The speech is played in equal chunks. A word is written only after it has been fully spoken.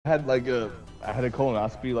I had a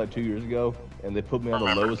colonoscopy like 2 years ago, and they put me on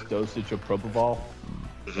the lowest dosage of propofol,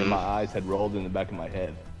 and my eyes had rolled in the back of my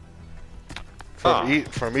head.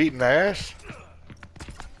 From eating ass?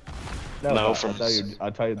 No, I thought you were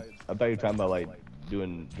talking about like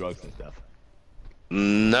doing drugs and stuff.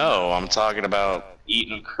 No, I'm talking about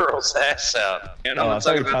eating a girl's ass out. You know, I'm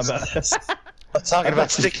talking about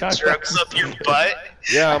sticking drugs up your butt.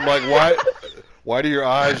 Yeah, I'm like, why do your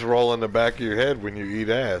eyes roll in the back of your head when you eat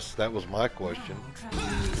ass? That was my question.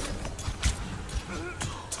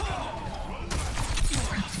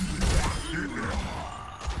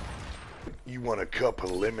 You want a cup of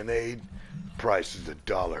lemonade? Price is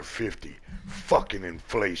 $1.50. Fucking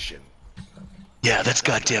inflation. Yeah, that's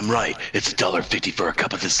goddamn right. It's $1.50 for a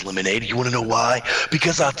cup of this lemonade. You wanna know why?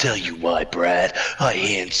 Because I'll tell you why, Brad. I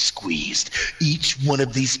hand squeezed each one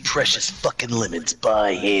of these precious fucking lemons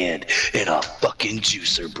by hand in a fucking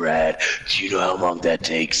juicer, Brad. Do you know how long that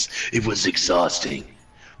takes? It was exhausting.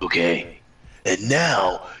 Okay? And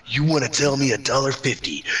now, you wanna tell me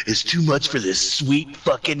 $1.50 is too much for this sweet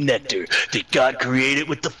fucking nectar that God created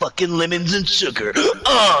with the fucking lemons and sugar?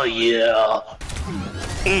 Oh yeah!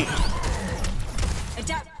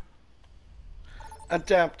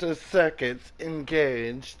 Adapter circuits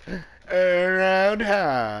engaged. Around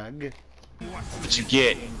hog. What you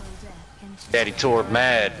get? Daddy tore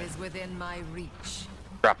mad.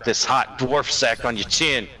 Drop this hot dwarf sack on your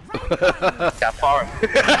chin. Got far.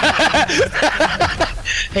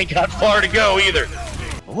 Ain't got far to go either.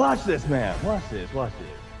 Watch this, man. Watch this. Watch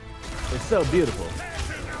this. It's so beautiful.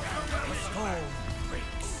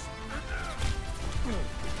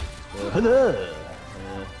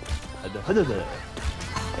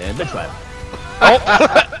 And next time.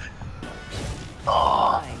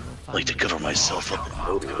 Oh, I like to cover myself up in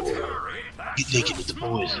photo. Get naked with the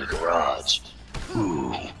boys in the garage.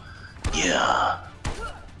 Ooh, yeah.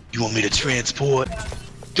 You want me to transport?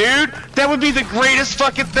 Dude, that would be the greatest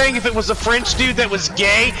fucking thing if it was a French dude that was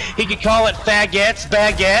gay. He could call it fagettes,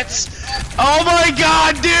 baguettes. Oh my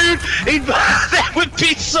god, dude! That would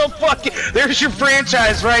be so fucking... There's your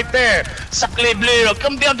franchise right there. Sacre bleu,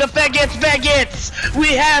 come down to fagettes, baguettes.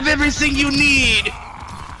 We have everything you need.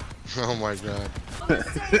 Oh my god.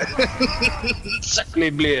 Sacre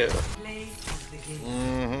bleu.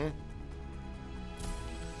 Mm-hmm.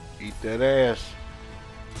 Eat that ass.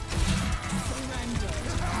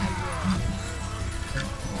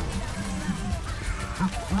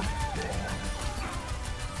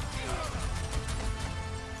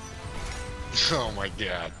 Oh my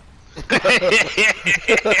god.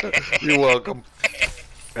 You're welcome.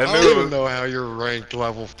 I don't even know how you're ranked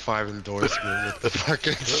level 5 endorsement with the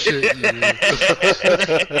fucking shit you